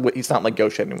 He's not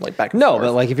negotiating like back and forth. No,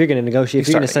 but like if you're going to negotiate, if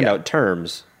you're going to send out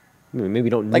terms, maybe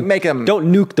don't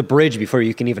nuke the bridge before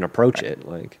you can even approach it.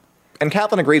 Like, and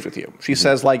Catelyn agrees with you. She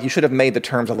says, like, you should have made the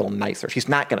terms a little nicer. She's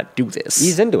not going to do this.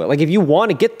 He's into it. Like, if you want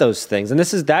to get those things, and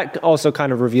that also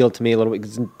kind of revealed to me a little bit,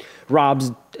 because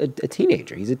Rob's a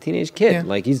teenager. He's a teenage kid. Yeah.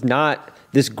 Like, he's not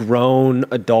this grown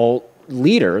adult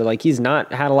leader. Like, he's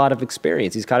not had a lot of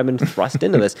experience. He's kind of been thrust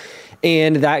into this.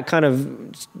 And that kind of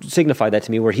signified that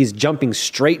to me, where he's jumping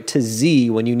straight to Z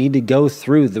when you need to go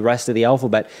through the rest of the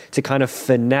alphabet to kind of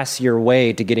finesse your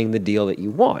way to getting the deal that you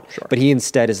want. Sure. But he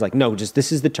instead is like, no, just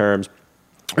this is the terms,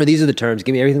 or these are the terms.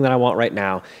 Give me everything that I want right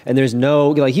now. And there's no,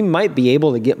 like, he might be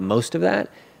able to get most of that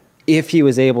if he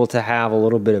was able to have a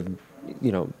little bit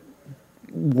of,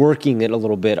 working it a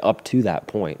little bit up to that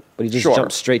point, but he just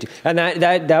jumped straight to, and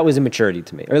that was immaturity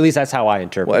to me, or at least that's how I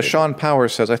interpret it. Well, as Sean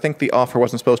Powers says, I think the offer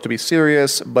wasn't supposed to be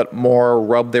serious, but more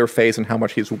rub their face in how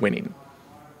much he's winning.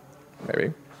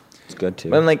 Maybe it's good too.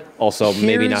 But like, also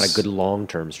maybe not a good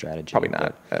long-term strategy. Probably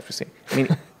not. Have to see. I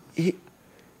mean,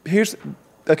 here's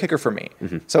a kicker for me.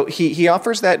 Mm-hmm. So he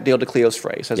offers that deal to Cleos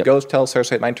Frey. Says, "Go tell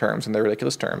Cersei my terms," and they're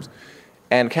ridiculous terms.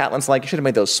 And Catelyn's like, you should have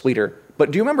made those sweeter.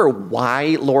 But do you remember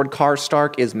why Lord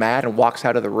Karstark is mad and walks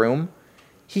out of the room?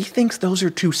 He thinks those are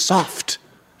too soft.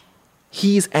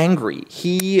 He's angry.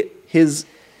 His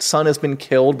son has been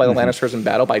killed by the Lannisters in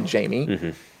battle by Jaime. Mm-hmm.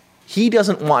 He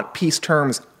doesn't want peace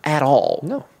terms at all.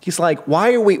 No. He's like,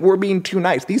 why are we're being too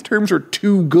nice? These terms are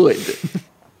too good.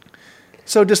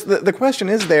 So just the question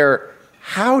is there,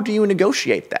 how do you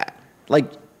negotiate that?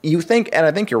 Like, you think, and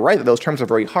I think you're right that those terms are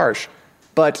very harsh,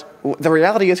 but the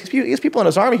reality is he has people in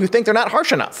his army who think they're not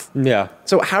harsh enough. Yeah.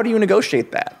 So how do you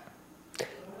negotiate that?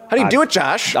 How do you do it,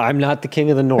 Josh? I'm not the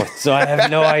king of the North, so I have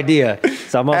no idea.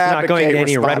 So I'm also not going to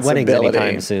any red weddings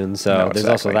anytime soon. So there's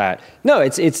also that. No,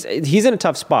 it's he's in a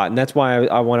tough spot, and that's why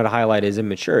I wanted to highlight his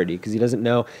immaturity, because he doesn't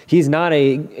know. He's not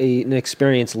an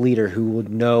experienced leader who would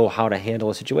know how to handle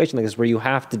a situation like this, where you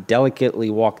have to delicately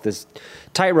walk this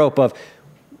tightrope of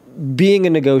being a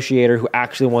negotiator who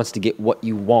actually wants to get what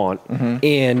you want,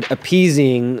 and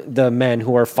appeasing the men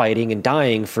who are fighting and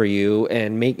dying for you,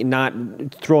 and not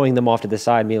throwing them off to the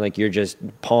side, being like, you're just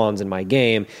pawns in my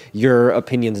game. Your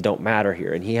opinions don't matter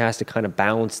here. And he has to kind of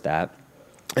balance that.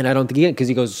 And I don't think he can, because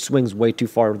he swings way too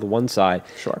far to the one side.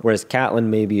 Sure. Whereas Catelyn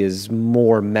maybe is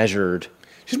more measured.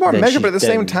 She's more measured, but at the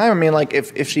same time, I mean, like,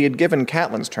 if she had given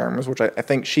Catelyn's terms, which I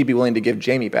think she'd be willing to give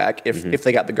Jaime back if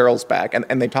they got the girls back,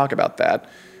 and they talk about that,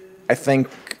 I think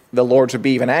the lords would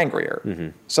be even angrier. Mm-hmm.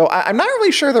 So I'm not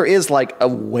really sure there is like a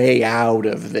way out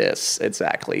of this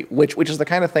exactly, which is the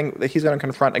kind of thing that he's going to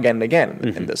confront again and again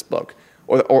in this book,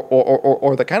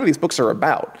 or the kind of these books are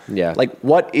about. Yeah. Like,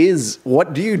 what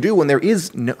do you do when there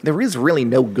is really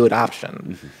no good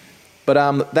option? Mm-hmm.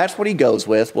 But that's what he goes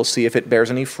with. We'll see if it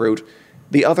bears any fruit.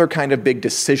 The other kind of big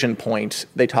decision point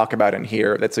they talk about in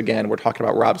here, that's again, we're talking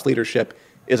about Rob's leadership,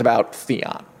 is about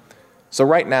Theon. So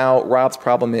right now, Rob's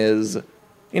problem is,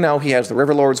 he has the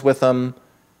River Lords with him.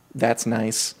 That's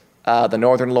nice. The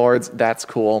Northern Lords, that's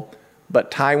cool. But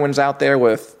Tywin's out there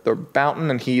with the Mountain,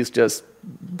 and he's just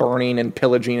burning and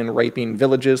pillaging and raping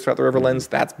villages throughout the Riverlands.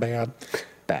 That's bad.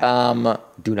 Bad.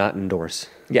 Do not endorse.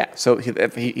 Yeah, so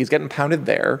he's getting pounded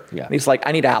there. Yeah. And he's like,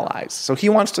 I need allies. So he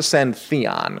wants to send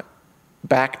Theon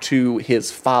back to his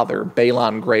father,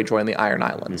 Balon Greyjoy in the Iron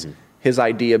Islands. Mm-hmm. His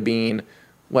idea being,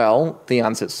 well,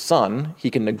 Theon's his son.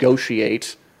 He can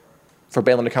negotiate for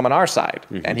Balon to come on our side,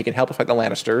 and he can help us fight the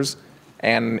Lannisters,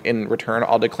 and in return,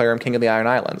 I'll declare him king of the Iron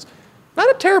Islands. Not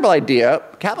a terrible idea.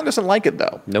 Catelyn doesn't like it,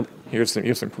 though. Nope. Here's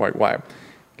the point why.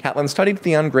 Catelyn studied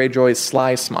Theon Greyjoy's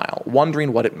sly smile,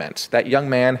 wondering what it meant. That young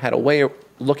man had a way of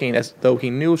looking as though he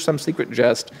knew some secret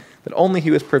jest that only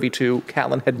he was privy to.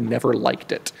 Catelyn had never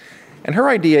liked it. And her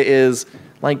idea is,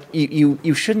 like,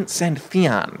 you shouldn't send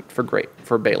Theon for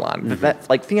Balon. That,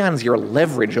 like, Theon's your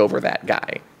leverage over that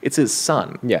guy. It's his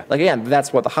son. Yeah. Like, again,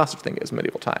 that's what the hostage thing is in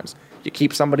medieval times. You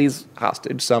keep somebody's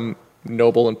hostage, some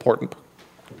noble, important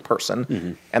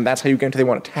person, and that's how you guarantee they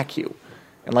won't attack you.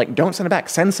 And, like, don't send it back.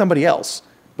 Send somebody else.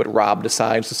 But Robb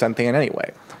decides to send Theon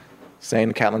anyway.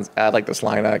 saying Catelyn's, I like this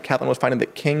line, Catelyn was finding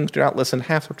that kings do not listen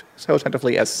half so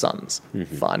attentively as sons.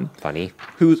 Fun. Funny.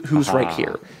 Who's right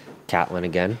here? Catelyn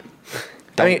again.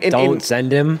 Don't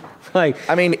Send him. Like,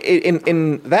 I mean,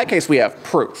 in that case, we have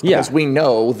proof. Because we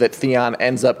know that Theon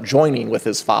ends up joining with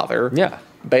his father. Yeah.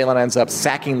 Balon ends up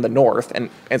sacking the North and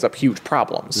ends up huge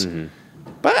problems.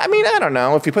 But, I mean, I don't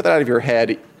know. If you put that out of your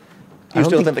head, you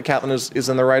still think that Catelyn is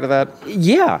in the right of that?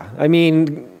 Yeah. I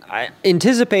mean,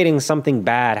 anticipating something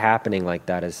bad happening like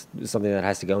that is something that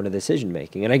has to go into decision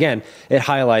making. And again, it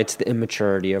highlights the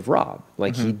immaturity of Robb.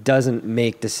 Like, he doesn't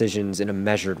make decisions in a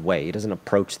measured way. He doesn't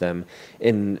approach them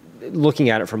in looking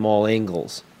at it from all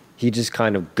angles. He just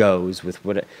kind of goes with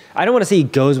I don't want to say he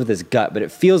goes with his gut, but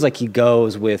it feels like he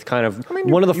goes with kind of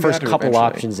one of the first couple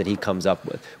options that he comes up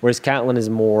with. Whereas Catelyn is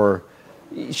more,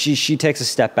 she takes a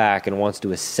step back and wants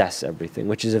to assess everything,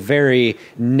 which is a very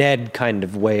Ned kind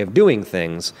of way of doing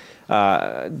things.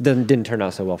 Didn't turn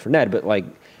out so well for Ned, but like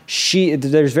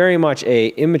there's very much a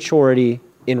immaturity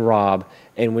in Robb,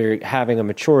 and we're having a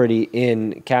maturity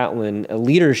in Catelyn, a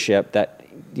leadership that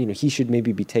he should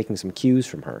maybe be taking some cues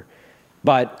from her.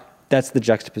 But that's the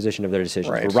juxtaposition of their decisions.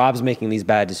 Right. Where Robb's making these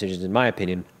bad decisions, in my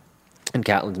opinion, and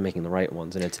Catelyn's making the right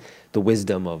ones. And it's the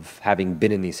wisdom of having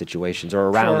been in these situations or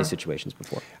around these situations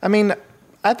before. I mean,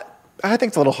 I think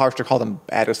it's a little harsh to call them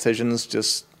bad decisions.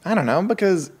 Just, I don't know,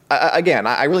 because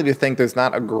I really do think there's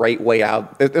not a great way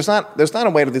out. There's not a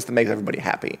way to this that makes everybody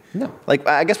happy. No. Like,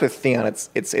 I guess with Theon,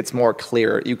 it's more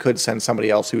clear. You could send somebody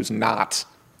else who's not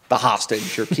the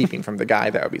hostage you're keeping from the guy.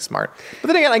 That would be smart. But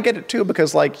then again, I get it too,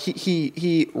 because like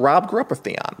Robb grew up with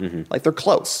Theon. Like, they're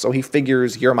close, so he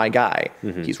figures you're my guy.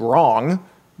 He's wrong,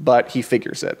 but he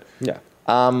figures it. Yeah.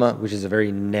 Which is a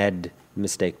very Ned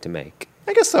mistake to make.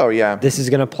 I guess so, yeah. This is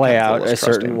going to play out a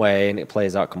certain trusting way, and it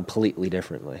plays out completely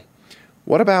differently.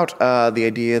 What about the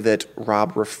idea that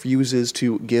Robb refuses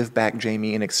to give back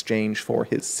Jaime in exchange for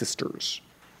his sisters?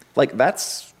 Like,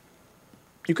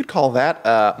 you could call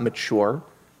that mature.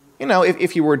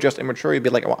 If you were just immature, you'd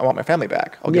be like, I want my family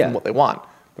back. I'll give them what they want.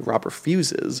 But Robb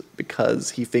refuses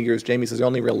because he figures Jaime's his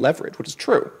only real leverage, which is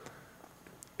true.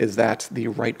 Is that the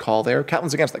right call there?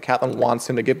 Catelyn's against that. Catelyn wants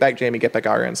him to get back Jaime, get back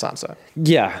Arya and Sansa.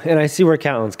 Yeah, and I see where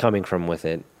Catelyn's coming from with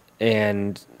it.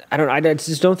 And I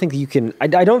just don't think that you can... I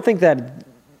don't think that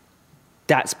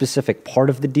specific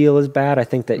part of the deal is bad. I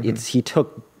think that he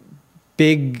took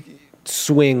big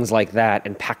swings like that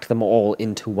and packed them all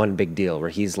into one big deal where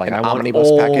he's like, I want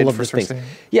all of the things.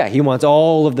 Yeah, he wants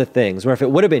all of the things. Where if it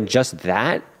would have been just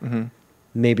that,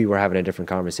 maybe we're having a different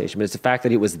conversation. But it's the fact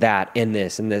that it was that and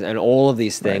this and all of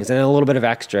these things and then a little bit of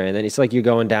extra. And then it's like you're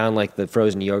going down like the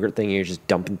frozen yogurt thing. You're just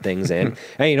dumping things in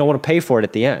and you don't want to pay for it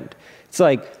at the end. It's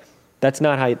like, that's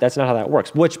not how that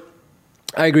works, which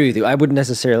I agree with you. I wouldn't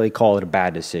necessarily call it a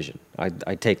bad decision. I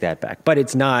take that back, but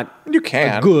it's not a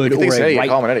good or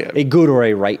a good or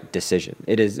a right decision.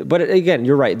 It is, but again,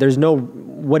 you're right. There's no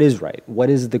what is right.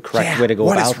 What is the correct way to go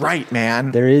about it? What is right,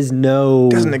 man? There is no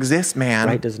doesn't exist, man.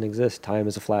 Right doesn't exist. Time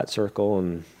is a flat circle,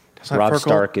 and Robb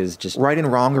Stark is just right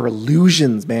and wrong are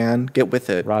illusions, man. Get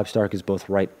with it. Robb Stark is both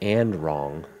right and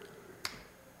wrong.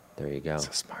 There you go.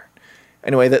 So smart.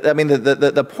 Anyway,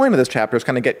 the point of this chapter is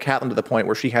kind of get Catelyn to the point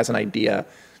where she has an idea.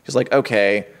 She's like,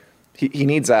 okay, he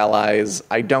needs allies.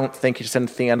 I don't think he should send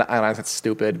Theon to allies. That's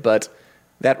stupid. But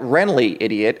that Renly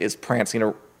idiot is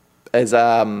prancing as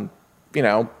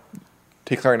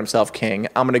declaring himself king.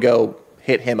 I'm going to go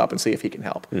hit him up and see if he can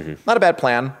help. Not a bad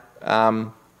plan.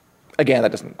 Again,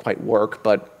 that doesn't quite work,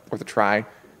 but worth a try.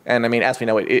 And I mean, as we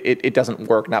know, it doesn't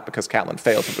work not because Catelyn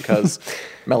fails, but because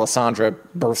Melisandre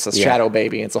births a shadow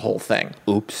baby and it's a whole thing.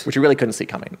 Oops. Which you really couldn't see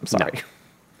coming. I'm sorry.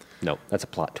 No, that's a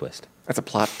plot twist. That's a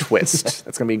plot twist.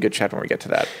 That's going to be a good chapter when we get to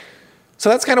that. So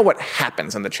that's kind of what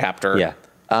happens in the chapter. Yeah.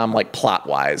 Like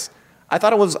plot-wise. I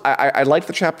thought it was, I liked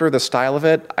the chapter, the style of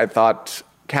it. I thought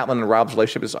Catelyn and Robb's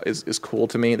relationship is cool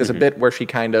to me. There's a bit where she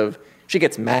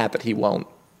gets mad that he won't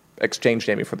exchange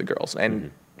Jaime for the girls. And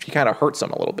she kind of hurts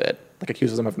him a little bit, like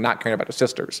accuses him of not caring about his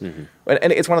sisters. And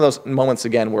it's one of those moments,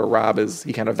 again, where Robb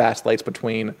he kind of vacillates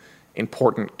between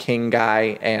important king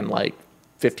guy and like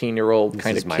 15-year-old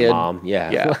kind of kid. This is my mom,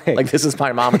 yeah. Like, this is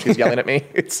my mom and she's yelling at me.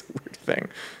 It's a weird thing,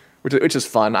 which is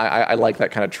fun. I like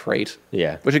that kind of trait.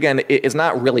 Yeah. Which, again, is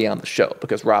not really on the show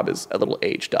because Robb is a little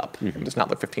aged up. He does not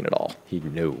look 15 at all. He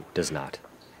does not.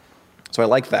 So I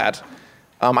like that.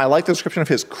 I like the description of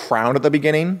his crown at the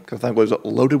beginning because I thought it was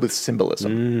loaded with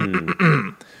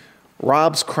symbolism.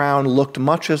 Robb's crown looked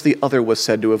much as the other was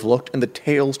said to have looked in the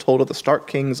tales told of the Stark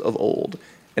kings of old,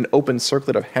 an open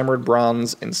circlet of hammered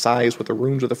bronze incised with the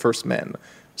runes of the first men,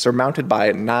 surmounted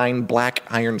by 9 black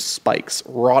iron spikes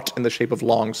wrought in the shape of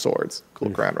long swords.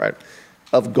 Cool crown, right?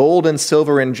 Of gold and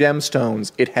silver and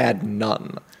gemstones, it had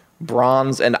none.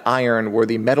 Bronze and iron were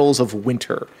the metals of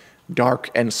winter, dark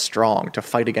and strong to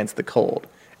fight against the cold.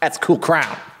 That's a cool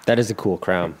crown. That is a cool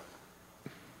crown.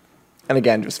 And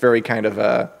again, just very kind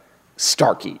of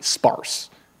starky, sparse.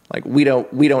 Like we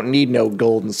don't need no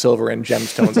gold and silver and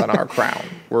gemstones on our crown.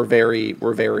 We're very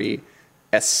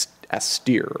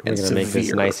austere and We're gonna severe. make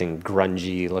this nice and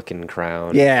grungy looking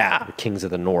crown. Yeah. The Kings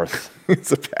of the North.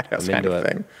 It's a badass I'm kind into of it.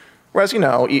 thing. Whereas,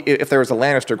 if there was a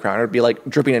Lannister crown, it would be like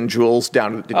dripping in jewels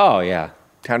down to Oh yeah.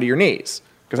 down to your knees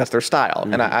because that's their style.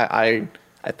 And I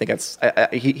think it's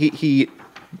he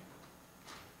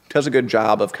does a good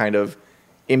job of kind of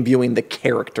imbuing the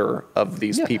character of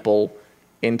these people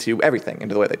into everything,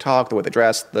 into the way they talk, the way they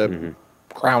dress, the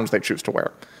crowns they choose to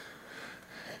wear.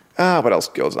 What else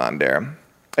goes on there?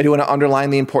 I do want to underline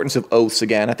the importance of oaths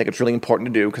again. I think it's really important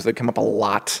to do because they come up a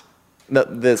lot.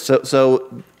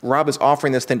 So Robb is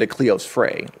offering this thing to Cleos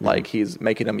Frey. Like he's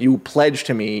making him, you pledge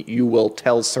to me, you will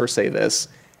tell Cersei this,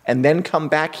 and then come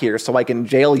back here so I can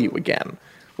jail you again.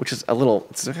 Which is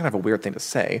it's kind of a weird thing to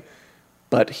say.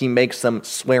 But he makes them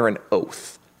swear an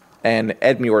oath. And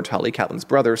Edmure Tully, Catelyn's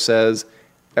brother, says,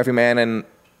 Every man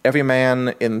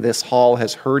in this hall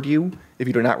has heard you. If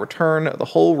you do not return, the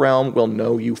whole realm will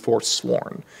know you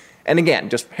forsworn. And again,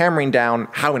 just hammering down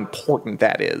how important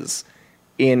that is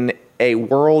in a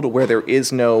world where there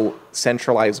is no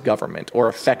centralized government or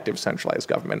effective centralized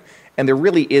government, and there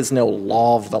really is no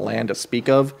law of the land to speak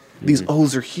of. These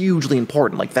oaths are hugely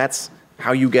important. Like that's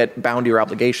how you get bound to your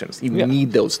obligations. You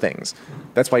need those things.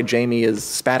 That's why Jaime is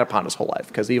spat upon his whole life,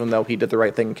 because even though he did the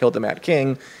right thing and killed the Mad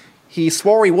King, he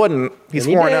swore he wouldn't. He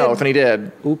swore an oath, and he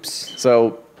did. Oops.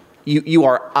 So you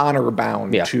are honor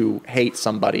bound Yeah. to hate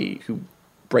somebody who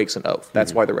breaks an oath.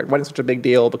 That's why the Red Wedding's such a big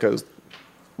deal, because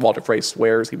Walder Frey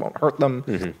swears he won't hurt them,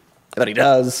 and that he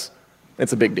does.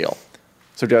 It's a big deal.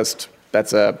 So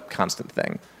that's a constant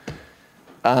thing.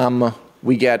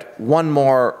 We get one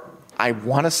more. I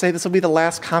want to say this will be the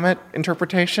last comment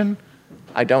interpretation.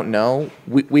 I don't know.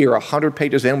 We are 100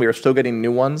 pages in. We are still getting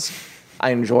new ones. I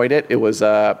enjoyed it. It was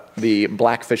the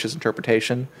Blackfish's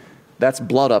interpretation. That's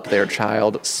blood up there,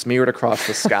 child, smeared across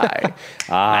the sky.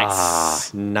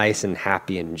 Nice and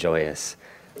happy and joyous.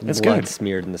 It's Blood good.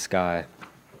 smeared in the sky.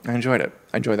 I enjoyed it.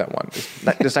 I enjoyed that one.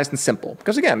 Just nice and simple.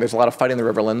 Because again, there's a lot of fighting in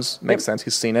the Riverlands. Makes sense.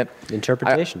 He's seen it.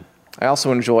 Interpretation. I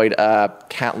also enjoyed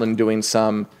Catelyn doing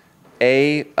some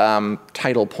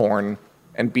title porn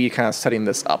and B, kind of setting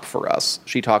this up for us.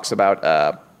 She talks about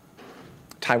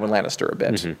Tywin Lannister a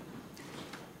bit.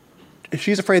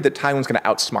 She's afraid that Tywin's going to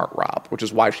outsmart Robb, which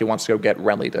is why she wants to go get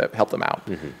Renly to help them out.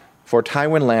 For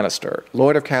Tywin Lannister,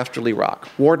 Lord of Casterly Rock,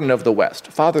 Warden of the West,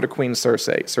 father to Queen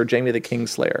Cersei, Sir Jaime the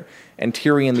Kingslayer, and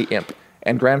Tyrion the Imp,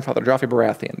 and grandfather Joffrey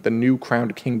Baratheon, the new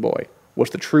crowned king boy, was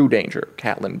the true danger,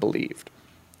 Catelyn believed.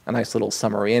 A nice little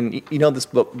summary. And these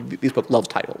book loves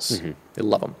titles. They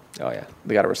love them. Oh, yeah.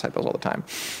 They got to recite those all the time.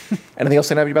 Anything else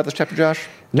to know about this chapter, Josh?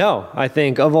 No, I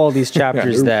think of all these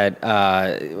chapters that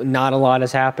not a lot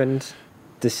has happened.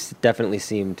 This definitely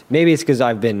seemed. Maybe it's because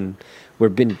we're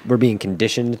being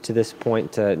conditioned to this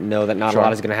point to know that not a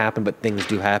lot is going to happen, but things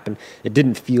do happen. It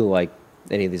didn't feel like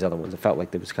any of these other ones. It felt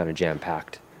like it was kind of jam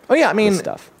packed. Oh yeah, I mean,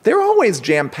 stuff. They're always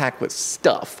jam packed with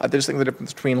stuff. I just think the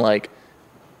difference between like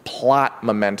plot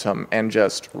momentum and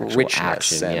just richness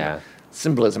action, and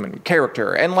symbolism and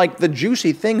character and like the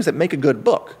juicy things that make a good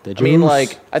book. The I mean, juice.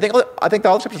 like I think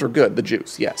all the chapters are good. The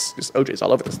juice, yes, just OJ's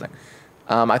all over this thing.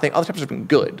 I think all the chapters have been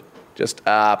good. Just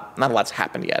not a lot's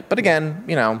happened yet. But again,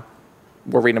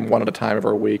 we're reading them one at a time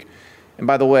every week. And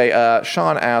by the way,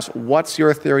 Sean asked, "What's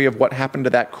your theory of what happened to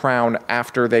that crown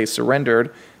after they surrendered?"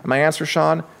 And my answer,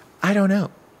 Sean, I don't know.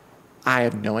 I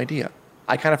have no idea.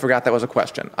 I kind of forgot that was a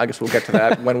question. I guess we'll get to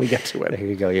that when we get to it. There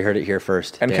you go. You heard it here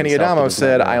first. And Dan Kenny Selkin Adamo is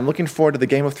said, not I right. am looking forward to the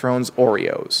Game of Thrones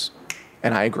Oreos.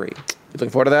 And I agree. You looking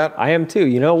forward to that? I am too.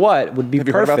 You know what would be Have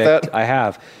you heard perfect? about that? I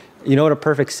have. You know what a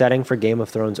perfect setting for Game of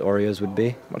Thrones Oreos would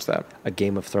be? What's that? A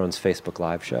Game of Thrones Facebook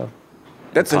Live show.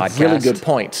 That's a Podcast. really good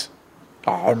point.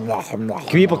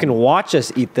 People can watch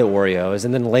us eat the Oreos,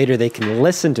 and then later they can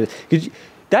listen to it.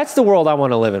 That's the world I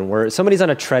want to live in, where somebody's on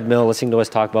a treadmill listening to us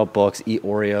talk about books, eat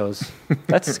Oreos.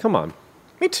 Come on.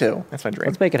 Me too. That's my dream.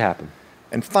 Let's make it happen.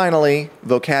 And finally,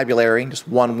 vocabulary. Just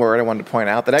one word I wanted to point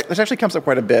out. This actually comes up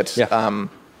quite a bit. Yeah.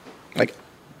 Like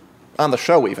on the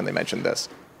show even they mentioned this.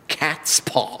 Cat's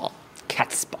paw.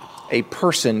 Cat's paw. A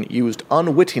person used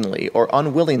unwittingly or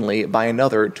unwillingly by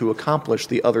another to accomplish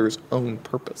the other's own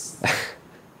purpose.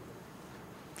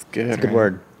 It's good. It's a good right?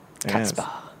 word. It Cat's is.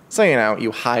 paw. So,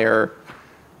 you hire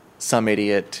some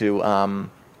idiot to, I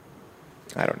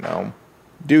don't know,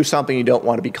 do something you don't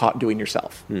want to be caught doing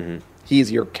yourself.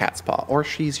 he's your cat's paw, or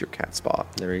she's your cat's paw.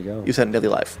 There you go. You said in daily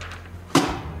life.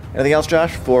 Anything else,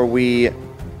 Josh, before we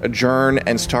adjourn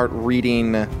and start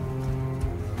reading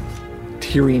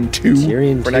Tyrion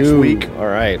 2 for next week? All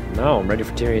right. No, I'm ready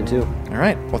for Tyrion 2. All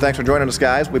right. Well, thanks for joining us,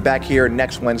 guys. We'll be back here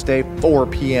next Wednesday, 4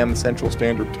 p.m. Central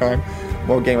Standard Time.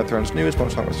 More Game of Thrones news, more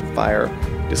Song of Fire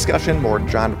discussion, more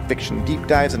John fiction deep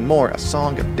dives, and more A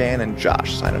Song of Dan and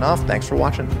Josh. Signing off. Thanks for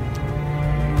watching.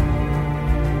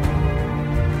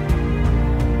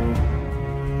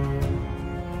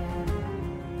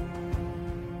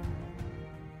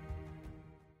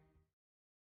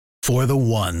 For the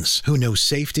ones who know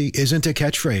safety isn't a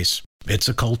catchphrase, it's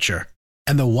a culture.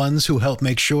 And the ones who help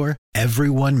make sure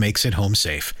everyone makes it home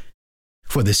safe.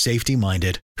 For the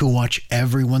safety-minded who watch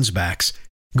everyone's backs,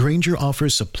 Grainger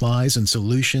offers supplies and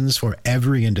solutions for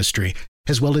every industry,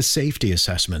 as well as safety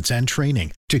assessments and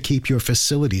training to keep your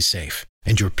facilities safe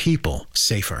and your people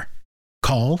safer.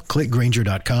 Call, click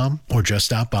Grainger.com, or just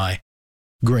stop by.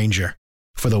 Grainger,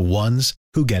 for the ones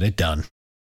who get it done.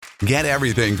 Get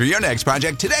everything for your next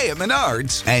project today at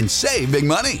Menards and save big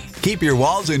money. Keep your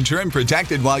walls and trim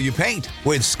protected while you paint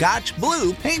with Scotch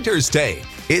Blue Painter's Tape.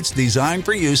 It's designed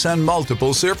for use on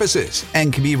multiple surfaces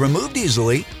and can be removed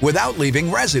easily without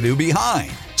leaving residue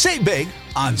behind. Save big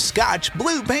on Scotch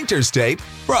Blue Painter's Tape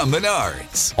from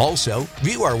Menards. Also,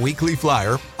 view our weekly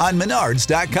flyer on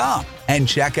Menards.com and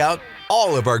check out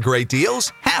all of our great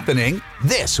deals happening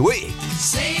this week.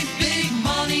 Save